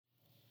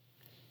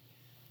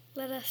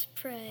Let us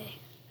pray.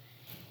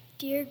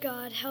 Dear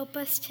God, help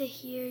us to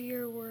hear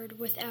your word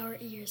with our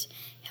ears.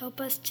 Help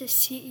us to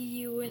see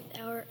you with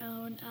our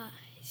own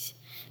eyes.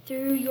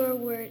 Through your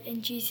word,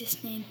 in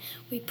Jesus' name,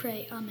 we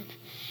pray. Amen.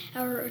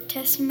 Our Old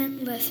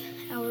Testament lesson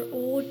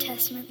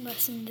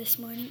this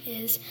morning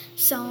is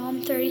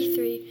Psalm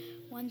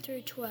 33, 1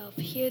 through 12.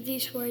 Hear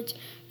these words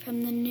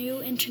from the New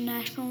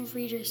International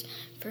Reader's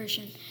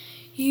Version.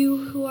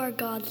 You who are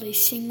godly,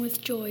 sing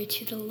with joy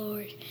to the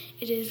Lord.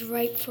 It is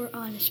right for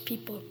honest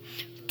people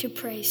to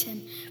praise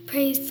him.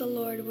 Praise the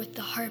Lord with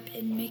the harp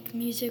and make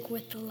music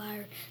with the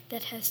lyre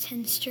that has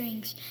 10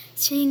 strings.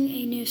 Sing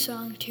a new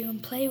song to him,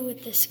 play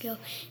with the skill,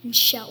 and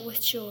shout with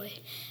joy.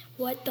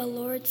 What the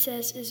Lord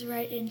says is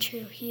right and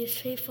true. He is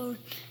faithful in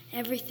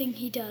everything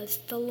he does.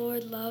 The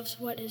Lord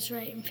loves what is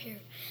right and fair.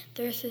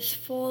 The earth is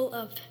full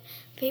of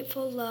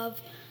faithful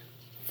love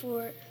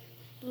for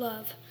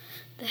love.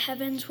 The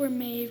heavens were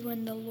made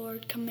when the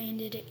Lord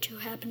commanded it to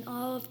happen.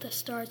 All of the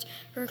stars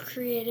were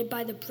created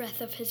by the breath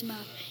of his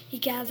mouth. He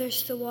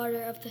gathers the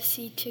water of the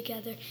sea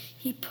together.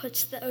 He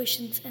puts the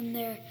oceans in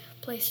their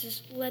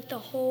places. Let the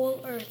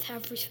whole earth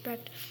have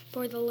respect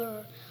for the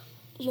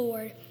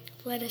Lord.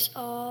 Let us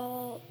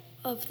all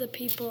of the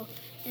people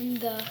in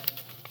the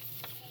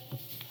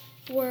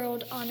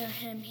world honor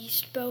him. He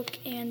spoke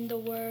and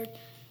the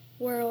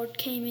world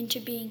came into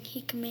being.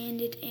 He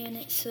commanded and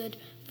it stood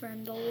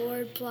firm. The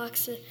Lord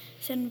blocks the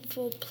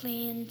sinful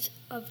plans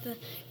of the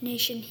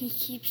nation. He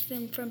keeps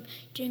them from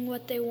doing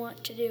what they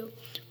want to do.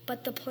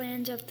 But the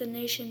plans of the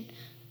nation,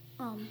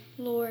 of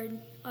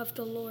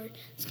the Lord,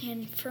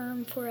 stand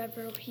firm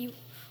forever.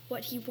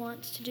 What he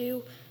wants to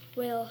do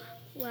will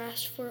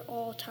last for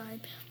all time.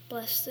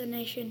 Bless the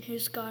nation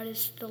whose God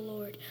is the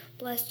Lord.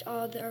 Blessed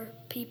are the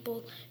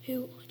people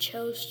who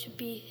chose to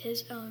be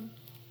his own.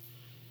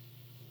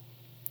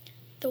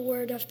 The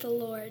word of the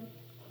Lord.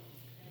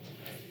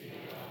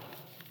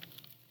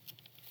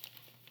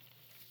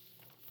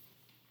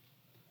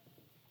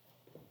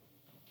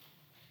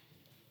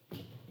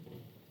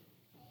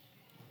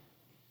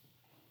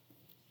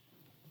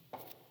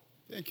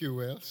 Thank you,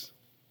 Wells.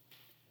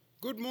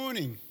 Good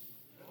morning.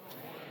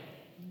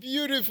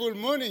 Beautiful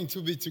morning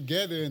to be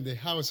together in the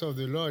house of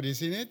the Lord,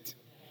 isn't it?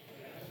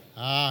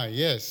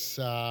 Yes.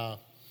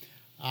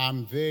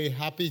 I'm very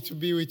happy to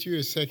be with you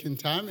a second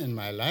time in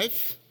my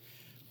life,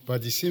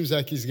 but it seems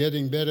like it's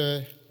getting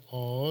better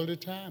all the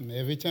time.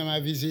 Every time I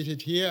visit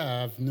it here,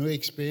 I have new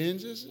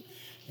experiences,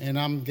 and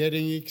I'm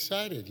getting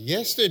excited.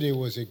 Yesterday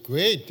was a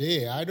great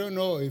day. I don't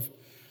know if,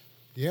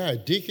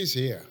 Dick is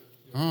here.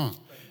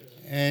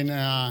 And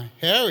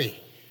Harry.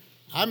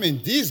 I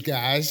mean, these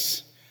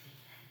guys,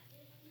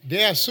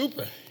 they are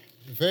super,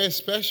 very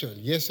special.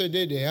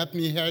 Yesterday, they helped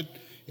me have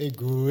a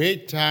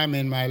great time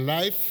in my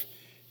life,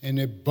 in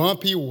a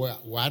bumpy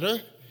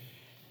water,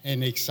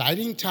 an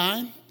exciting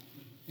time.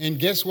 And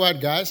guess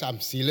what, guys? I'm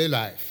still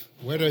alive.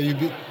 Whether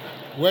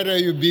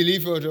you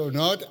believe it or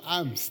not,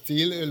 I'm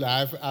still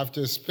alive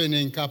after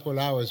spending a couple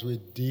hours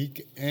with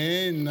Dick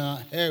and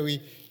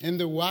Harry in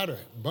the water.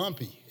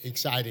 Bumpy,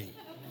 exciting.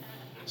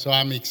 So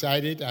I'm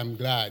excited. I'm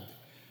glad.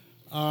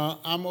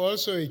 I'm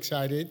also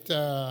excited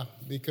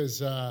because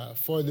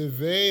for the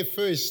very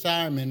first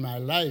time in my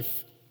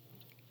life,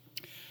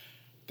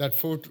 that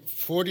for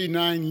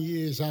 49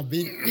 years I've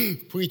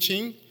been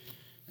preaching,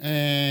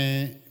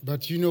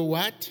 but you know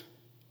what?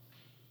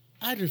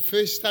 I had a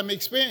first-time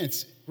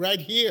experience right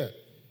here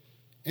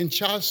in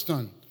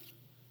Charleston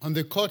on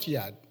the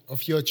courtyard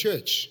of your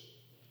church,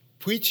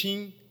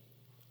 preaching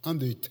on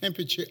the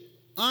temperature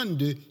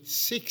under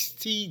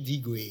 60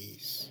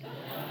 degrees.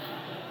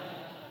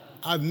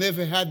 I've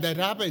never had that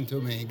happen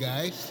to me,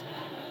 guys.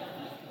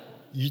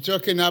 You're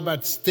talking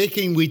about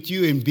sticking with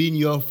you and being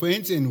your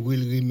friends and will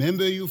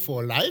remember you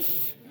for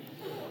life?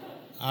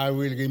 I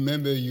will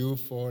remember you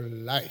for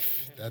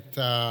life, that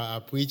I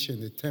preach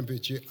in the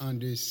temperature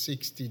under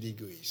 60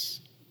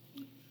 degrees.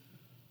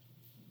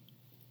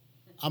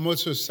 I'm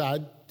also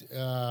sad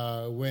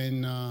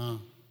when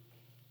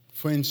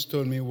friends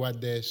told me what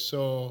they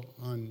saw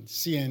on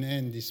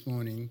CNN this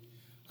morning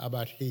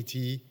about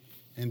Haiti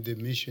and the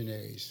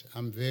missionaries.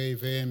 I'm very,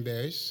 very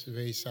embarrassed,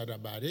 very sad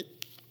about it.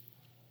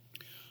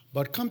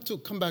 But come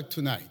back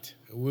tonight.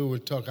 We will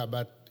talk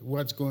about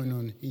what's going on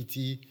in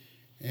Haiti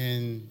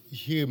and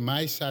hear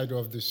my side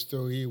of the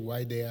story,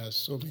 why there are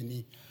so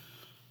many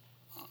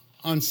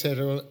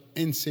unsettled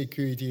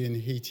insecurity in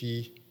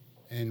Haiti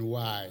and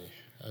why.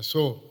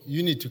 So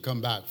you need to come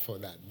back for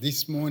that.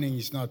 This morning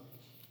is not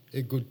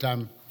a good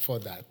time for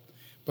that.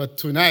 But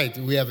tonight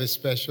we have a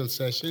special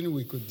session.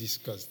 We could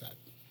discuss that.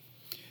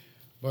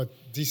 But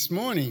this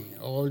morning,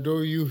 although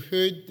you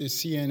heard the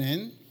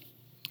CNN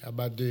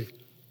about the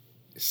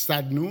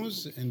sad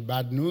news and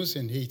bad news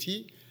in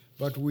Haiti,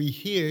 but we're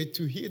here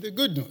to hear the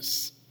good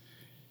news.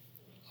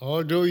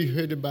 Although you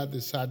heard about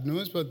the sad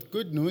news, but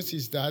good news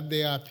is that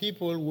there are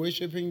people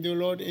worshiping the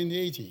Lord in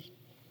Haiti.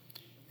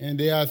 And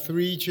there are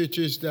 3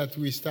 churches that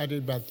we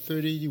started about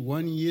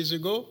 31 years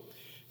ago,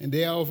 and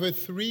there are over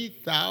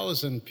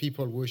 3,000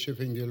 people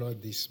worshiping the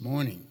Lord this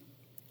morning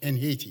in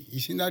Haiti.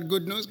 Isn't that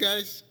good news,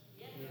 guys?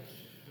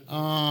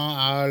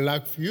 I'd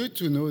like for you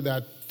to know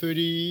that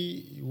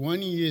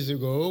 31 years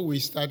ago, we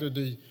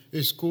started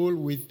a school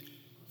with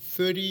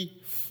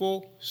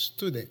 34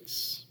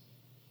 students.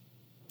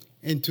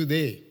 And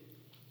today,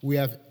 we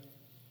have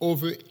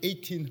over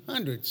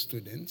 1,800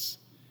 students,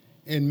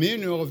 and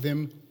many of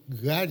them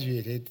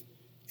graduated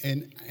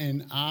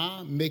and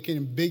are making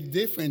a big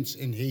difference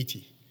in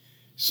Haiti.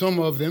 Some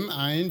of them,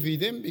 I envy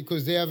them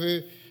because they have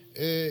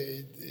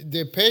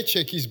their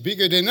paycheck is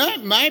bigger than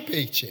my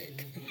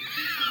paycheck.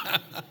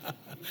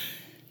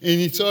 And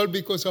it's all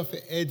because of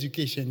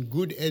education,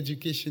 good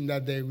education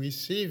that they're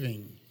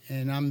receiving.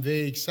 And I'm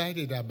very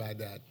excited about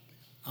that.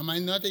 Am I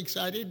not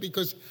excited?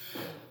 Because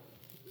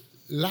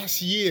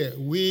last year,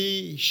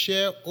 we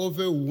shared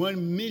over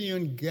 1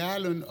 million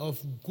gallons of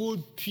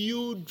good,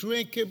 pure,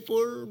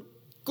 drinkable,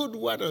 good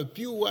water,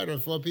 pure water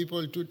for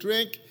people to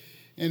drink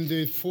in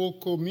the 4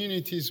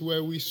 communities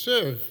where we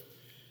serve.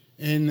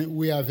 And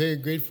we are very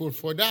grateful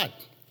for that.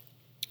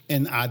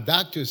 And our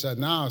doctors are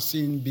now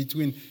seeing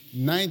between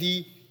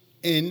 90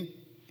 and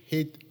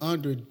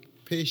 800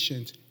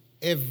 patients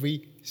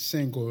every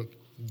single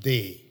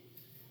day.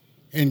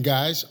 And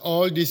guys,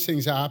 all these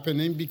things are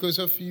happening because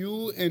of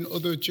you and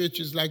other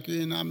churches like you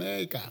in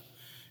America.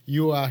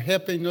 You are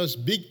helping us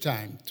big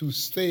time to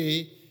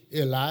stay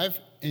alive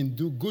and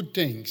do good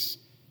things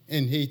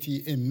in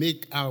Haiti and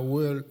make our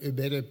world a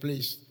better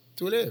place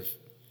to live.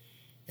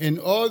 And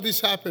all this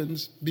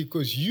happens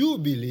because you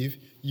believe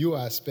you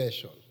are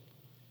special.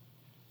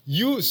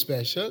 You're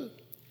special,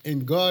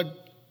 and God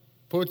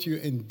put you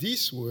in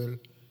this world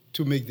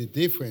to make the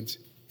difference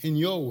in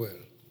your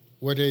world.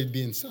 Whether it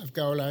be in South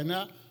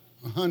Carolina,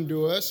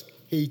 Honduras,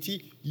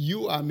 Haiti,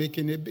 you are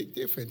making a big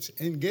difference.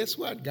 And guess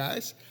what,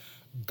 guys?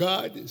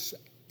 God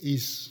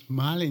is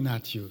smiling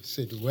at you,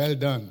 said, well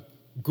done,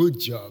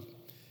 good job.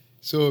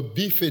 So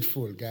be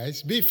faithful,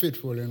 guys. Be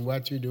faithful in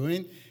what you're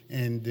doing,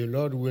 and the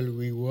Lord will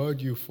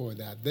reward you for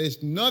that.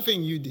 There's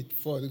nothing you did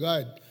for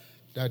God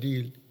that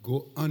He'll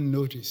go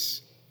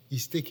unnoticed.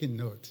 He's taking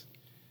note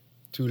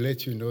to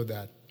let you know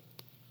that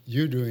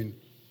you're doing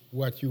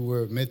what you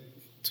were meant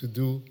to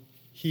do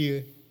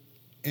here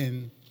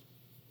in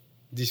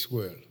this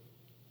world.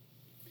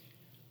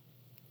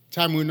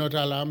 Time will not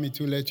allow me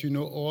to let you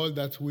know all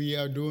that we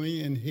are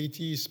doing in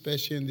Haiti,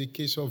 especially in the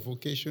case of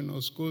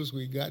vocational schools.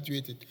 We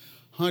graduated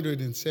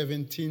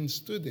 117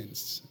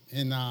 students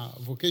in our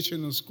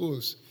vocational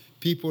schools,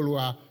 people who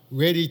are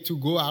ready to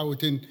go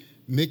out and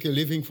make a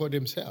living for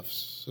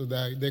themselves so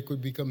that they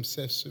could become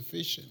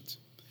self-sufficient.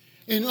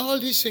 And all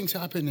these things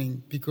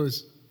happening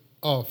because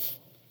of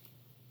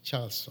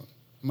Charleston,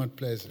 Mount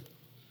Pleasant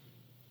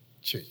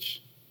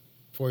Church,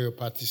 for your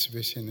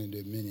participation in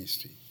the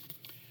ministry.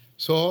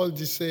 So all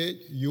this said,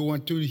 you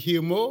want to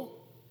hear more?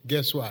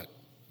 Guess what?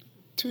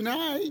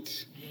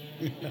 Tonight.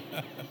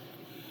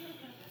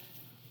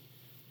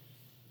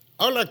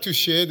 I would like to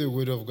share the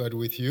Word of God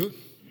with you,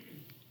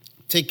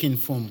 taken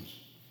from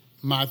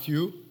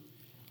Matthew,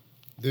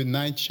 the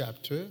 9th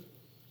chapter,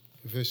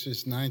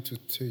 verses 9 to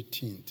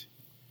 13.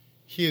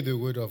 Hear the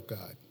Word of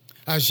God.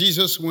 As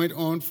Jesus went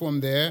on from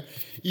there,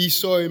 he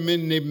saw a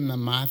man named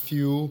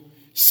Matthew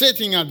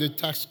sitting at the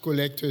tax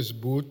collector's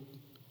booth.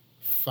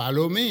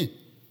 Follow me,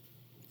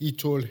 he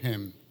told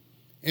him.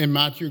 And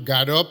Matthew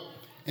got up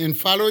and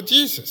followed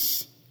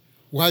Jesus.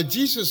 While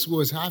Jesus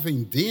was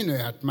having dinner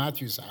at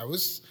Matthew's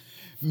house,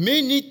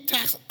 many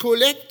tax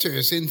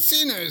collectors and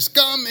sinners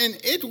come and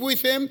ate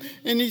with him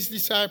and his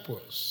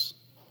disciples.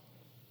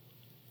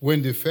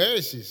 When the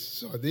Pharisees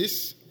saw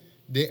this,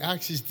 they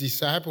asked his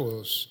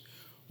disciples,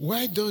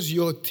 why does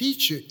your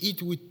teacher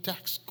eat with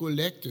tax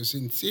collectors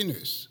and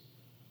sinners?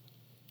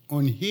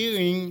 On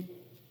hearing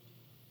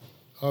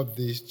of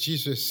this,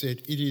 Jesus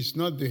said, it is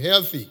not the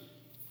healthy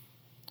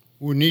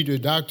who need a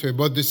doctor,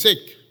 but the sick.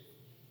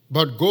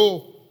 But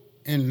go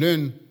and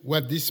learn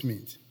what this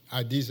means.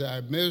 I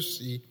desire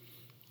mercy,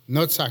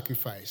 not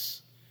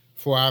sacrifice.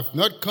 For I have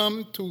not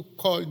come to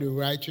call the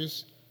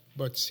righteous,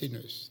 but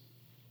sinners.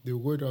 The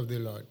word of the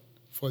Lord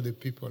for the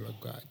people of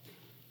God.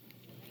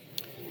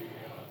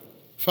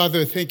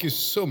 Father, thank you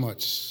so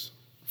much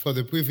for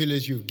the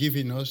privilege you've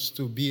given us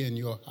to be in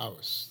your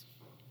house.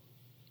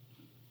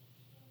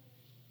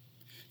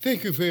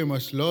 Thank you very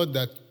much, Lord,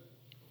 that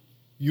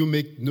you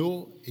make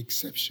no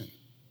exception.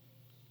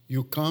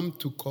 You come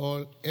to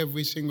call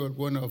every single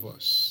one of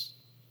us,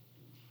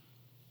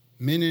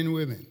 men and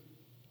women,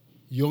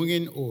 young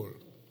and old,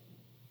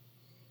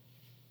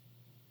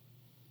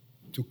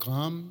 to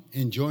come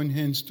and join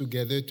hands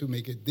together to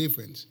make a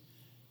difference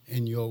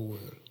in your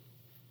world.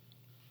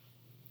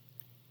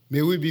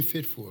 May we be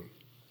faithful,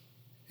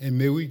 and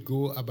may we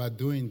go about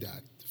doing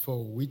that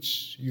for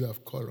which you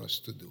have called us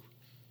to do.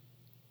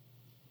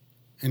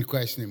 In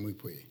Christ's name we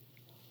pray.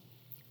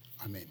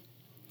 Amen.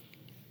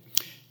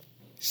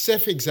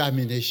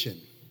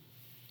 Self-examination,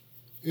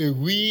 a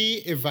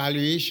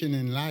re-evaluation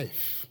in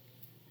life.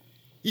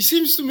 It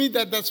seems to me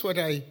that that's what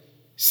I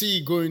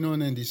see going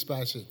on in this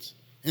passage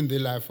in the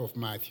life of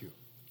Matthew.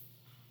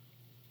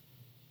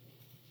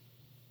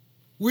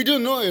 We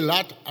don't know a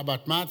lot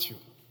about Matthew.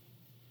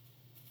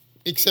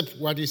 except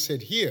what is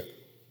said here.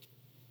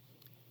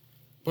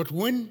 But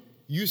when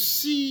you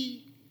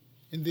see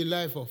in the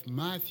life of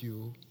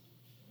Matthew,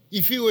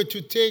 if you were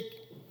to take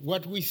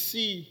what we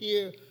see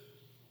here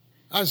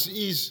as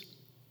his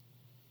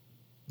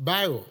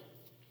bio,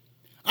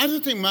 I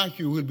don't think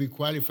Matthew will be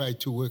qualified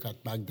to work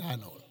at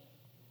McDonald's.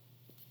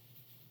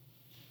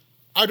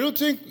 I don't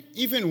think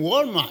even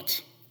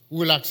Walmart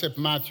will accept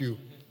Matthew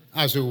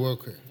as a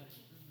worker.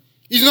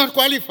 He's not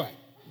qualified.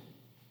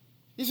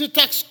 He's a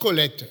tax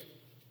collector.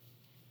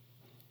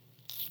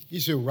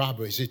 He's a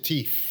robber. He's a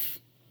thief.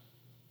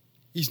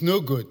 He's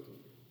no good.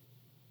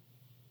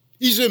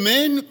 He's a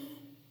man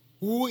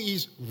who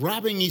is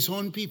robbing his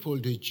own people,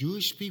 the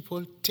Jewish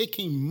people,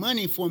 taking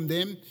money from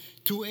them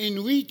to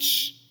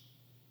enrich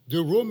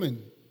the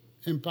Roman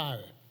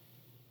Empire.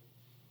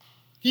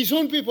 His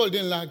own people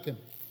didn't like him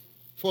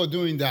for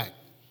doing that.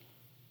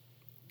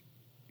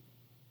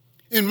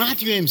 And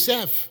Matthew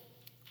himself,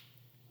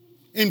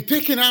 in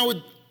picking out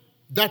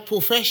that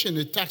profession,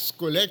 the tax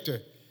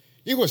collector,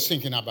 he was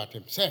thinking about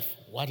himself,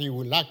 what he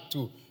would like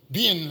to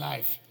be in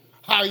life,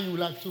 how he would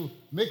like to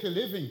make a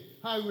living,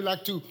 how he would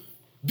like to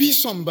be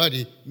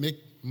somebody, make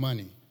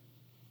money.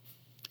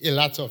 A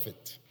lot of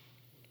it.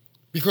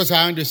 Because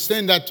I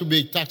understand that to be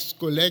a tax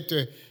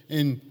collector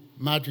in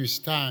Matthew's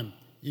time,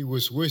 it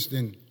was worse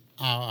than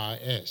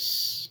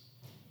RIS.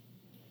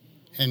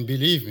 And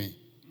believe me,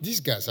 these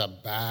guys are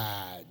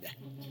bad.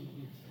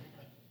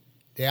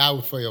 They're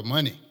out for your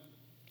money.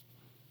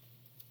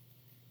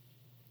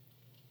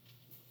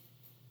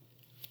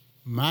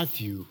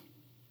 Matthew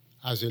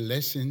has a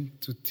lesson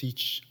to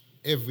teach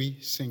every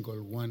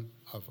single one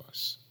of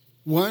us.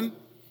 One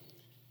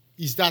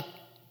is that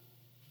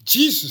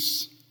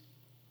Jesus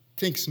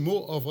thinks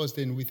more of us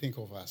than we think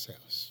of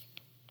ourselves.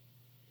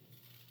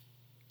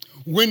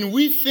 When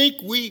we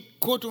think we,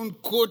 quote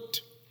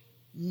unquote,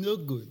 no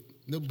good,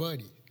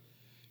 nobody,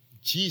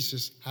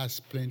 Jesus has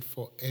planned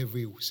for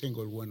every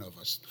single one of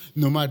us,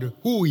 no matter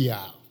who we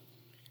are,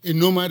 and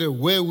no matter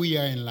where we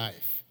are in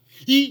life.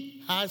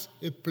 He has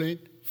a plan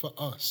for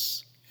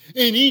us.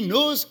 And he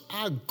knows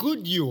how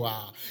good you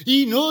are.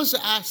 He knows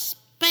how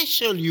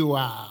special you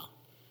are.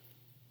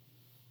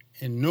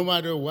 And no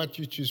matter what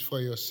you choose for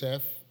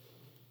yourself,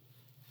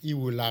 he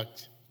will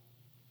act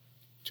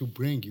to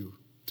bring you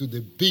to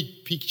the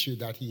big picture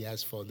that he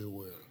has for the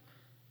world.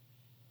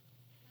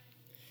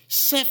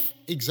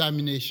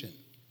 Self-examination,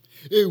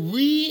 a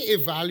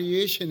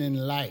re-evaluation in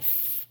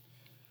life.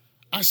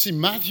 I see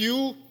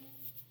Matthew,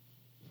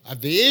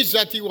 at the age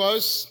that he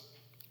was,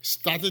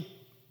 started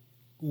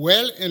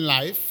well in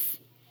life,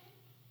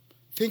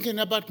 thinking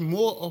about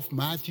more of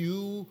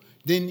Matthew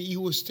than he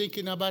was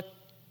thinking about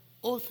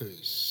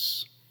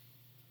others,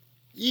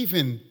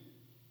 even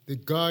the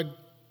God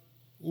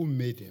who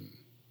made him.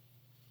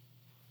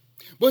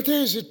 But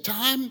there is a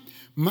time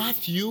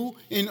Matthew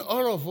and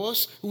all of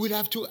us would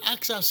have to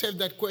ask ourselves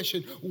that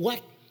question: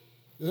 what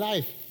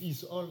life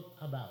is all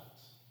about?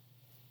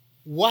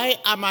 Why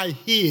am I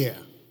here?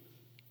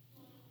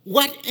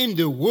 What in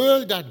the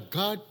world that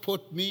God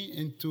put me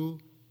into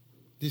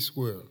this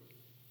world?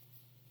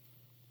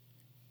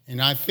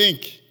 And I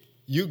think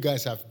you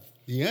guys have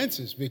the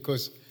answers,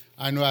 because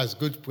I know as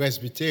good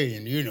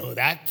Presbyterian, you know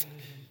that.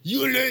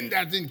 You learned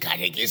that in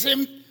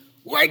catechism.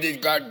 Why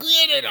did God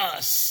create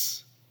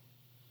us?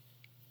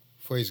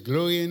 For his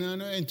glory and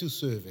honor, and to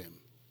serve him.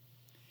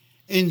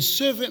 And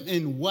serve him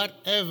in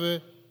whatever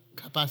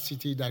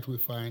capacity that we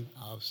find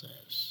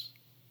ourselves.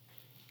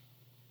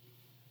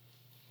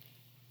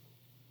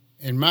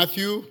 And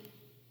Matthew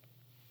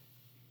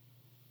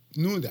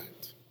knew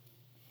that.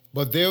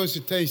 But there was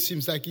a time it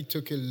seems like he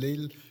took a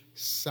little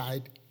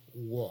side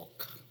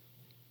walk.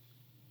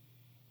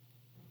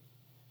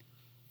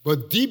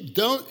 But deep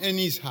down in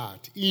his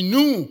heart, he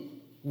knew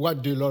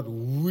what the Lord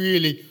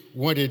really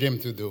wanted him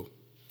to do.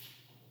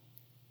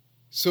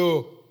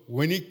 So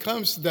when it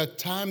comes to that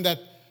time that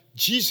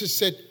Jesus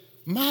said,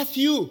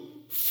 Matthew,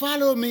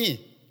 follow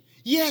me.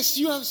 Yes,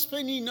 you have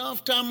spent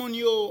enough time on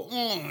your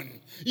own.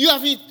 You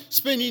haven't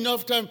spent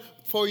enough time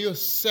for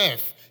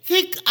yourself.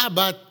 Think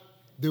about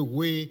the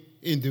way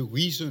and the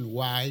reason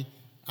why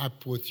I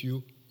put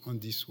you on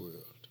this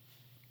world.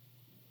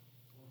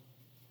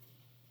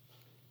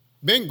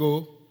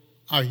 Bingo,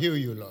 I hear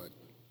you, Lord.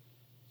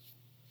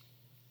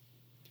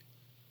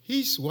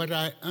 Here's what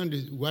I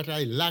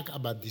like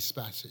about this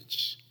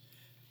passage.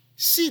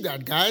 See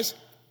that, guys?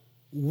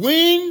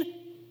 When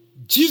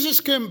Jesus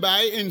came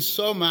by and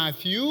saw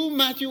Matthew,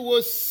 Matthew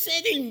was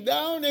sitting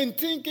down and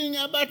thinking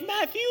about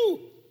Matthew.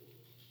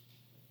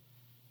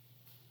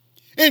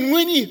 And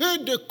when he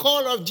heard the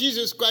call of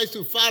Jesus Christ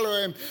to follow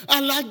him, I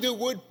like the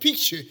word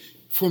picture.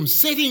 From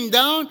sitting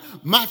down,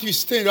 Matthew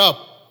stood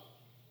up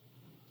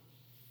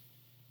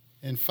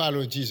and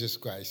followed Jesus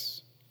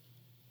Christ.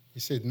 He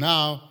said,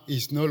 now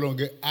it's no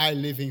longer I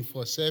living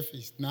for self.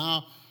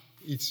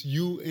 It's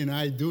you and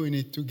I doing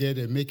it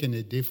together, making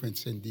a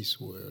difference in this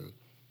world.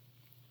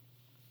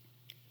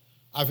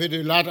 I've heard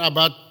a lot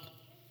about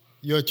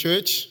your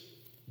church,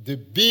 the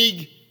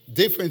big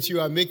difference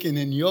you are making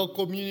in your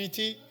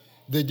community,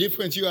 the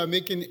difference you are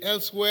making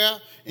elsewhere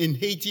in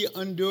Haiti,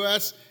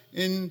 Honduras,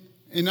 in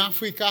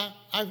Africa.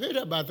 I've heard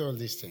about all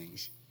these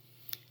things.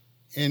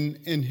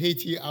 In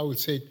Haiti, I would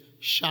say,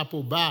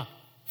 chapeau bas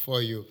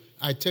for you.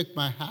 I take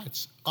my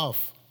hats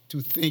off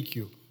to thank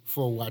you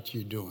for what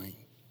you're doing.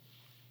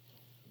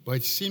 But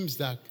it seems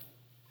that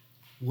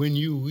when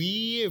you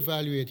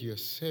reevaluate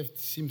yourself, it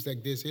seems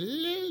like there's a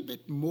little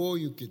bit more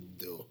you could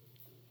do.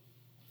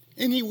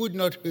 And he would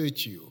not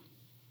hurt you,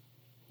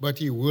 but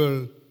he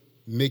will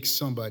make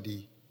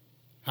somebody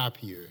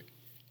happier.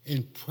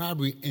 And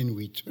probably in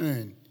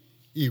return,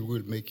 he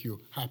will make you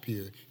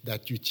happier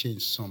that you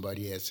change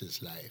somebody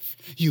else's life.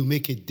 You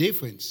make a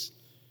difference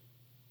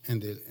in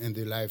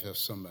the life of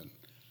someone.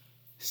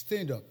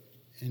 Stand up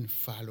and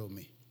follow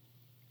me.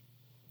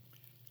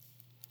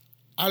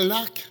 I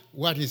like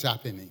what is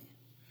happening.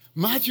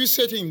 Matthew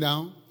sitting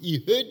down, he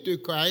heard the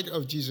cry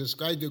of Jesus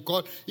Christ, the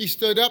call. He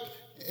stood up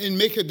and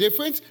make a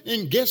difference.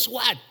 And guess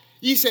what?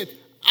 He said,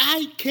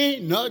 I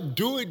cannot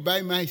do it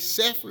by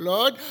myself,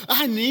 Lord.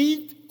 I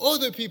need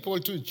other people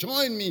to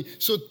join me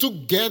so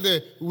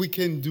together we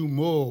can do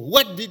more.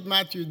 What did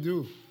Matthew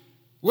do?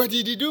 What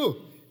did he do?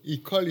 He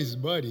called his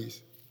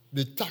buddies,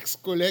 the tax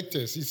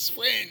collectors, his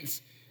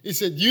friends. He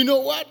said, you know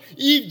what?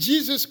 If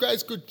Jesus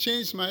Christ could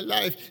change my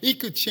life, he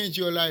could change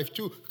your life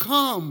too.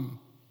 Come.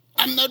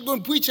 I'm not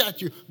going to preach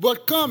at you,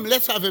 but come,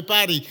 let's have a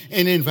party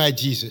and invite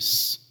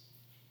Jesus.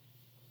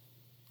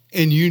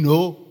 And you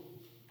know,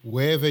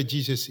 wherever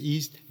Jesus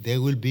is,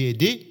 there will be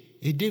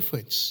a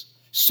difference.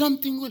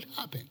 Something will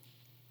happen.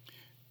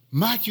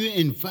 Matthew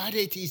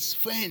invited his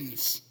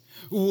friends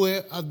who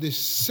were of the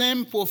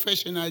same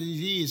profession as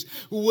he is,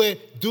 who were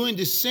doing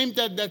the same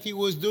thing that he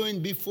was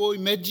doing before he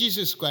met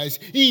Jesus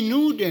Christ. He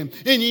knew them,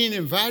 and he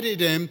invited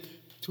them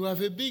to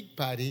have a big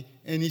party.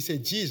 And he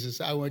said, Jesus,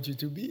 I want you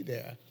to be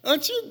there.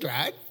 Aren't you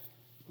glad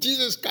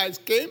Jesus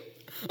Christ came?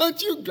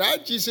 Aren't you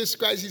glad Jesus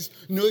Christ is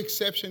no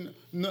exception,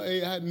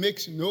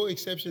 makes no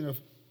exception of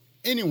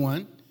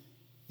anyone?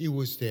 He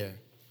was there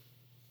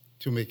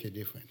to make a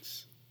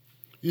difference.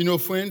 You know,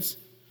 friends,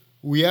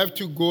 we have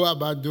to go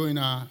about doing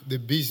the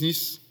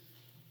business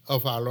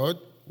of our Lord.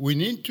 We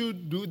need to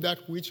do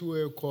that which we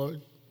are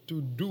called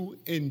to do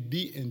and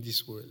be in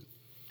this world.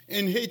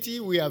 In Haiti,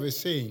 we have a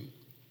saying,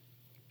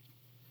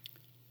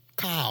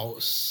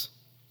 cows.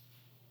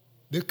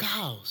 The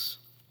cows,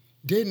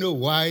 they know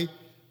why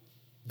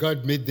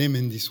God made them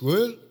in this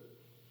world.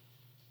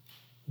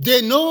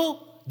 They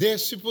know they're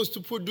supposed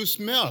to produce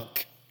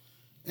milk.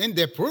 And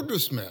they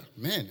produce milk.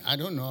 Man, I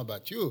don't know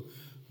about you,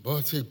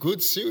 but a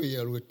good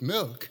cereal with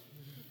milk.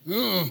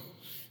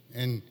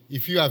 And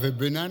if you have a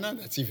banana,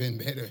 that's even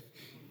better.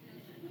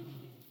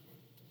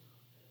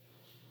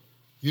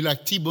 You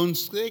like T-bone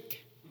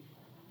steak?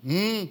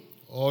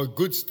 Or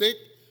good steak?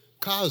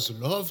 Cows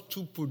love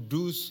to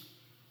produce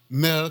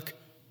milk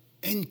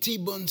and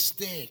T-bone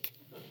steak.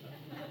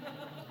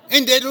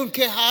 And they don't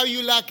care how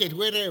you like it,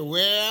 whether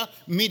rare,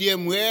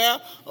 medium rare,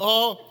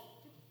 or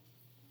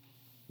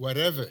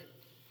whatever.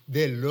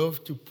 They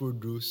love to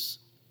produce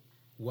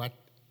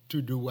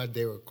to do what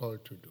they were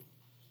called to do.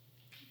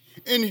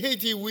 In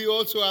Haiti, we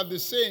also have the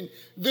saying,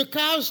 the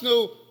cows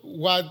know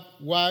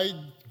why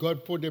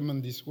God put them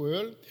in this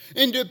world,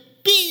 and the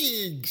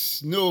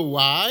pigs know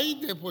why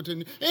they put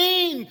in,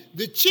 and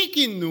the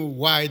chicken know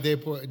why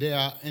they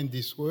are in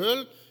this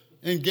world.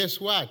 And guess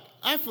what?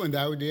 I found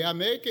out the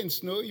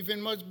Americans know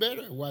even much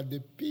better what the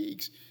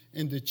pigs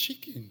and the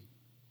chicken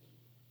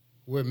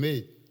were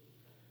made.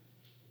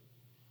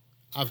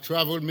 I've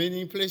traveled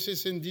many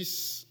places in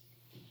this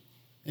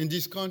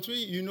country.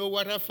 You know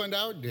what I found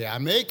out? The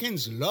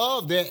Americans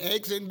love their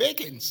eggs and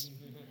bacons.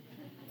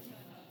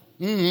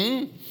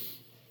 And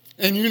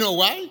you know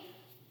why?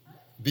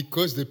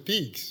 Because the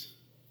pigs,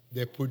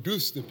 they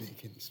produce the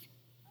bacons.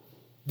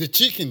 The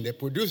chicken, they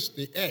produce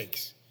the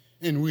eggs.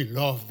 And we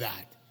love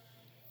that.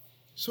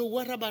 So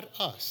what about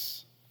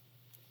us?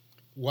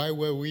 Why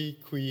were we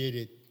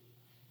created?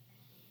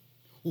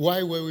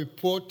 Why were we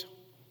put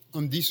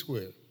on this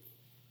world?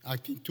 I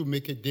think to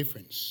make a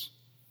difference.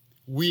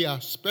 We are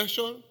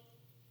special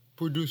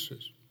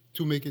producers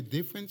to make a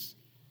difference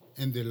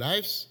in the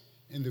lives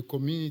and the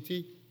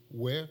community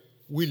where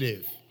we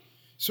live.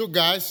 So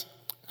guys,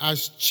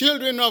 as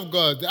children of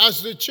God,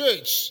 as the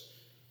church,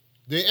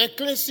 the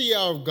ecclesia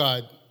of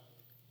God,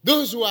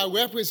 those who are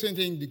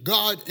representing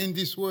God in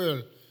this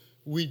world,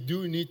 we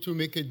do need to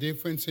make a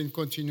difference and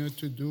continue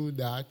to do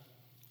that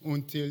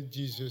until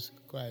Jesus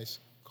Christ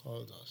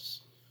calls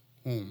us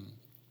home.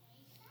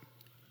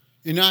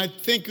 And I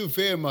thank you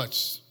very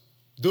much,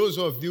 those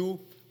of you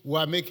who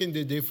are making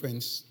the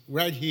difference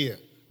right here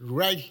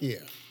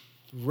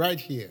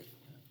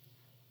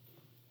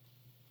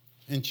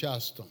in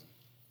Charleston.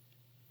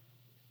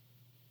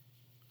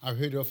 I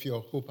heard of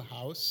your Hope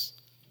House.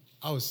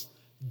 I was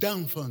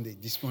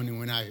dumbfounded this morning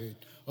when I heard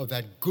of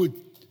that good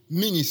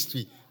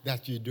ministry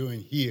that you're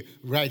doing here,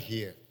 right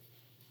here.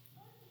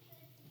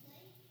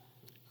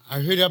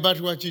 I heard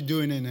about what you're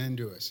doing in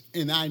Honduras,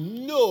 and I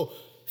know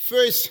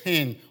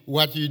firsthand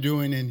what you're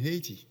doing in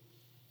Haiti.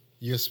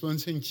 You're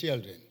sponsoring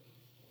children.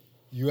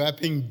 you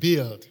helping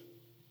build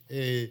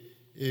the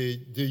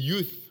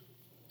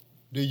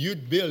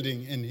youth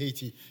building in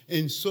Haiti,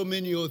 and so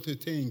many other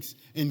things.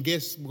 And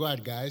guess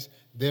what, guys?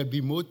 There'll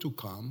be more to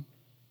come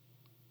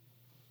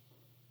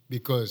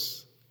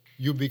because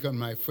you become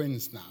my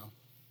friends now.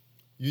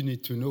 You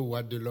need to know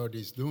what the Lord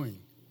is doing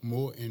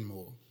more and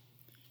more.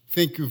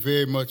 Thank you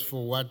very much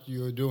for what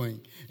you're doing.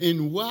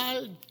 And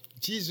while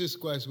Jesus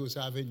Christ was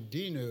having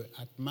dinner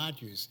at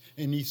Matthew's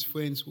and his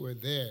friends were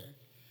there,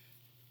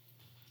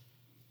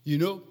 you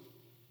know,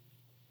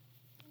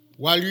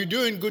 while you're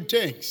doing good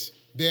things,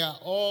 there are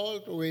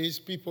always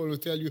people who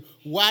tell you,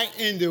 why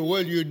in the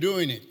world you're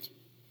doing it?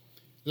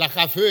 Like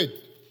I've heard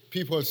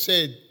people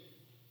said,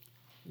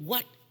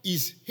 what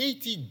is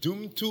Haiti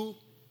doomed to?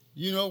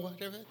 You know,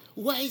 whatever.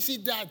 Why is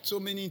it that so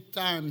many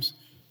times?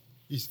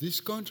 Is this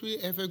country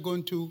ever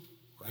going to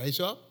rise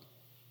up?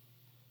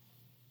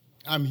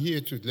 I'm here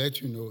to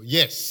let you know,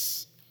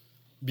 yes,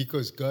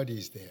 because God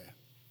is there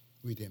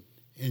with him.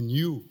 And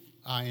you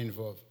are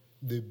involved.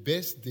 The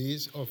best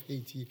days of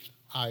Haiti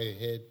are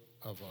ahead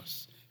of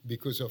us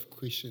because of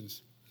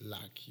Christians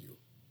like you.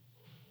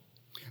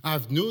 I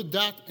have no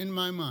doubt in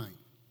my mind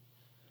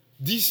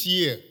this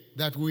year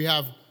that we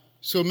have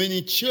so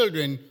many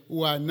children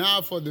who are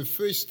now for the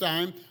first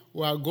time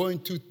who are going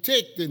to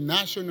take the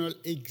national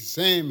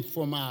exam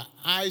from our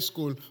high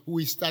school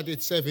we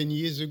started 7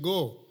 years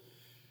ago.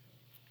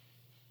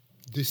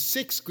 The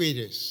 6th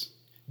graders,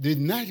 the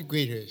 9th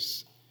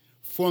graders,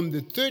 from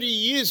the 30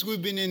 years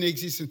we've been in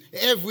existence,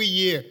 every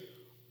year,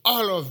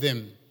 all of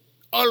them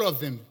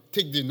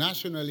take the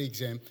national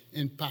exam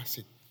and pass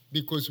it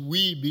because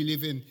we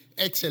believe in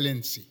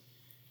excellency.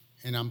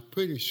 And I'm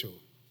pretty sure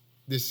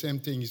the same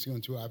thing is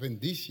going to happen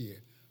this year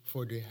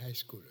for the high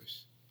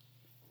schoolers.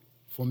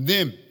 From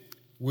them,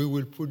 we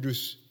will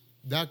produce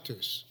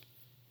doctors,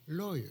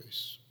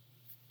 lawyers,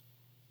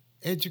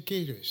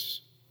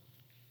 educators,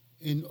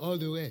 and all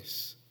the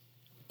rest.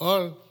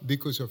 All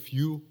because of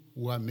you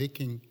who are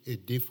making a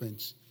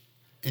difference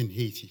in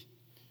Haiti.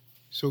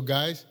 So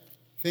guys,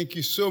 thank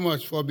you so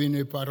much for being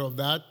a part of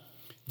that.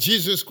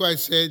 Jesus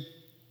Christ said,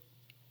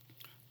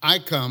 I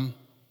come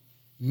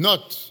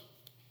not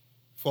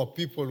for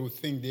people who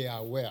think they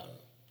are well,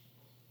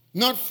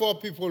 not for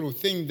people who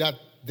think that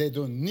they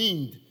don't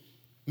need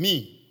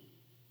me,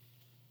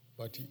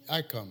 but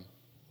I come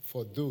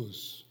for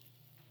those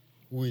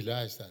who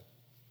realize that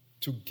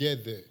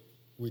together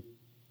with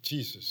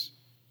Jesus,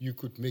 you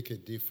could make a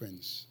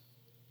difference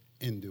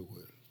in the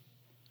world.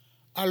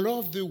 I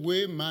love the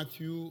way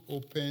Matthew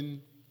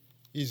opened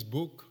his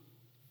book.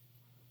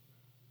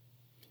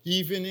 He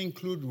even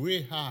include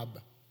Rahab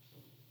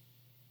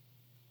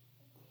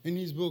in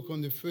his book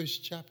on the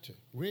first chapter.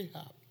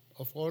 Rahab,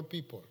 of all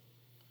people,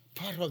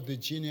 part of the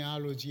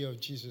genealogy of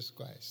Jesus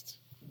Christ.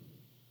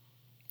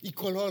 He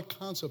called all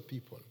kinds of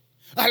people.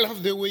 I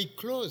love the way he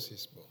closes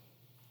his book.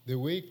 The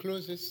way he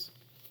closes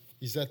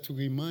is that to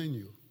remind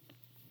you,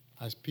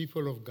 as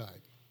people of God,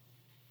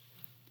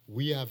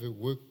 we have a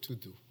work to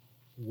do.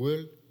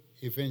 World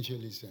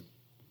evangelism.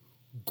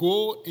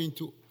 Go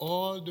into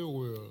all the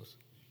world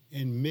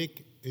and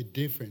make a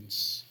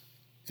difference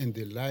in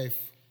the life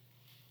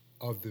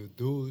of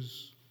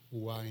those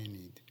who are in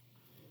need.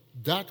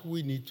 That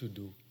we need to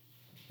do,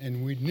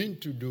 and we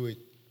need to do it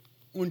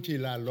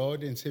until our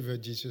Lord and Savior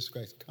Jesus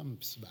Christ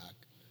comes back.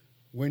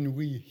 When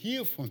we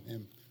hear from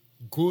him,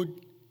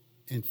 good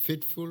and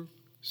faithful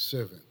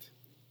servant.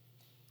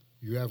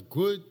 You have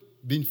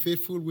been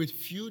faithful with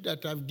few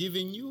that I've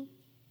given you.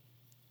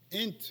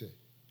 Enter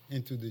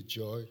into the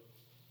joy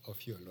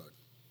of your Lord.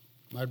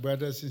 My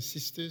brothers and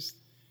sisters,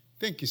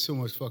 thank you so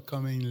much for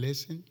coming and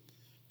listening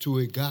to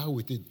a guy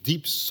with a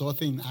deep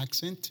Southern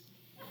accent.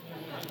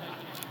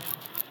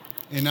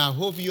 And I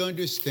hope you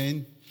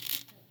understand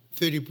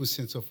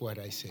 30% of what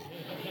I said.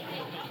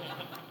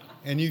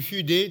 And if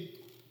you did,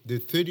 the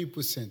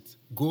 30%,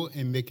 go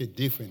and make a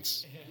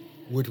difference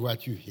with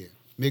what you hear.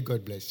 May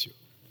God bless you.